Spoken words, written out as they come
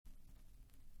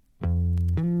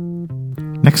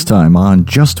Next time on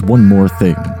Just One More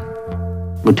Thing.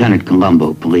 Lieutenant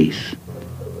Columbo, police.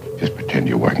 Just pretend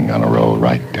you're working on a roll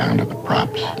right down to the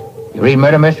props. You read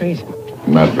murder mysteries?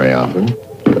 Not very often.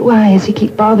 Why does he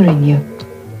keep bothering you?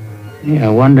 Yeah, I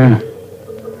wonder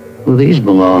who these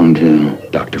belong to.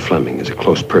 Dr. Fleming is a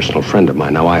close personal friend of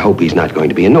mine. Now, I hope he's not going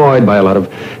to be annoyed by a lot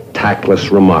of tactless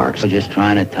remarks. We're just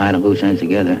trying to tie the loose ends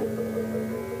together.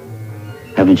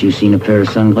 Haven't you seen a pair of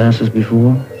sunglasses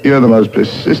before? You're the most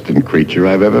persistent creature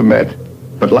I've ever met,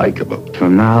 but likable.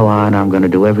 From now on, I'm going to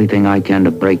do everything I can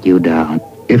to break you down.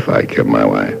 If I kill my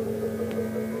wife,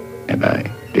 and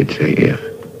I did say if,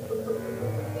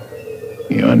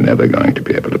 you're never going to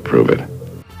be able to prove it.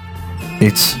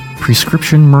 It's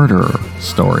Prescription Murder,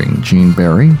 starring Gene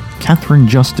Barry, Catherine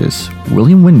Justice,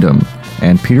 William Wyndham,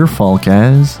 and Peter Falk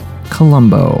as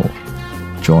Columbo.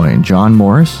 Join John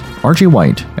Morris, R.J.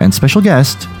 White, and special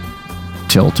guest,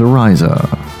 Tilta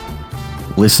Riza.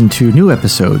 Listen to new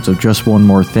episodes of Just One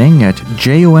More Thing at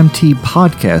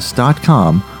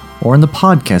jomtpodcast.com or in the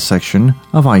podcast section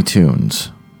of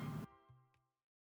iTunes.